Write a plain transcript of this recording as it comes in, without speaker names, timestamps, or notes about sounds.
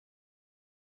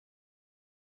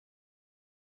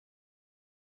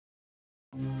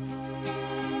Slick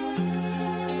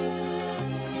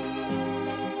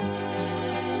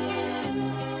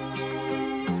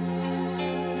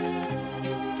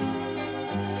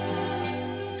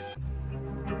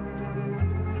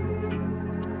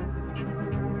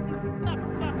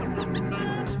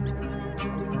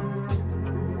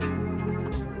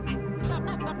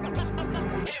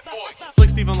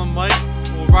Steve on the mic,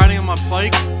 while riding on my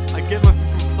bike. I get my food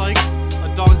from Sykes.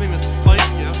 My dog's name is Spike,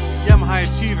 yeah, I'm a high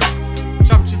achiever.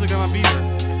 Chopping cheese like I'm a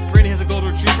beaver. Brady has a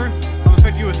golden retriever. I'm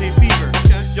infecting you with hay fever.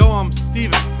 Okay. Yo, I'm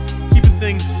Steven, keeping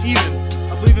things even.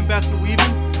 I believe in basket weaving,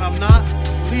 and I'm not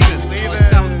leaving. Like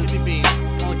salad and kidney bean.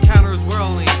 On the counter is where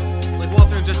I'll lean. Like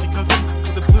Walter and Jesse cooking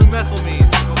with the blue methylamine.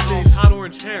 Jay's hot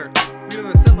orange hair, breathing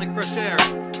the scent like fresh air.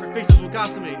 Her face is what got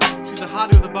to me. She's a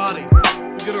hottie with a body.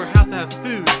 We go to her house to have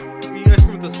food. We eat ice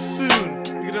cream with a spoon.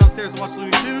 We go downstairs to watch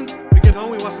Looney Tunes. We get home,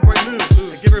 we watch the bright moon.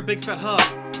 I give her a big fat hug.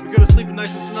 We go to sleep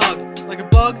nice and snug, like a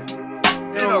bug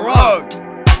in a rug.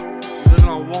 We live in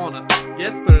our walnut. Yeah,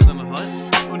 it's better than a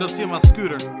hut. Owned up seeing my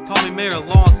scooter. Call me mayor,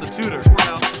 Lawrence the tutor.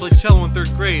 Play cello in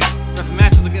 3rd grade. Reffing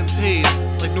matches and getting paid.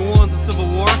 Like New Orleans in Civil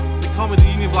War, they call me the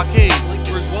Union Blockade.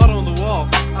 Where's water on the wall?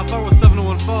 I thought it was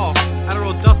 701 fall.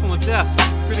 Adderall dust on the desk,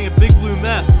 creating a big blue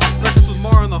mess. Breakfast with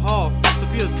Mara in the hall.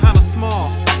 Sophia's kinda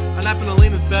small. I nap in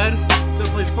Elena's bed. Jenna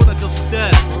plays Fortnite till she's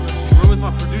dead. Roman's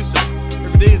my producer.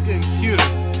 Every day is getting cuter.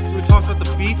 So we talk about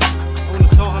the beach. And when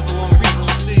the soul has a long reach.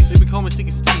 See, they be calling me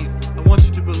Seeky Steve. I want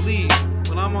you to believe.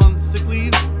 When I'm on sick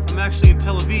leave, I'm actually in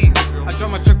Tel Aviv. I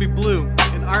drive my truck be blue.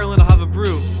 In Ireland I'll have a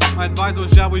brew. My advisor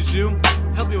was Yahweh Jew.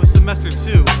 Help me with semester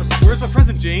 2. Where's my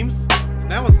present, James?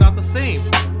 Now it's not the same.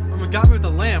 Roman got me with a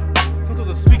lamp. Comes with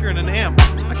a speaker and an amp.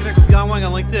 I connect with Jan Wang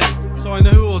on LinkedIn, so I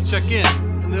know who will check in.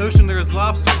 In the ocean there is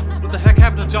lobster. What the heck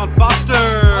happened to John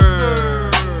Foster?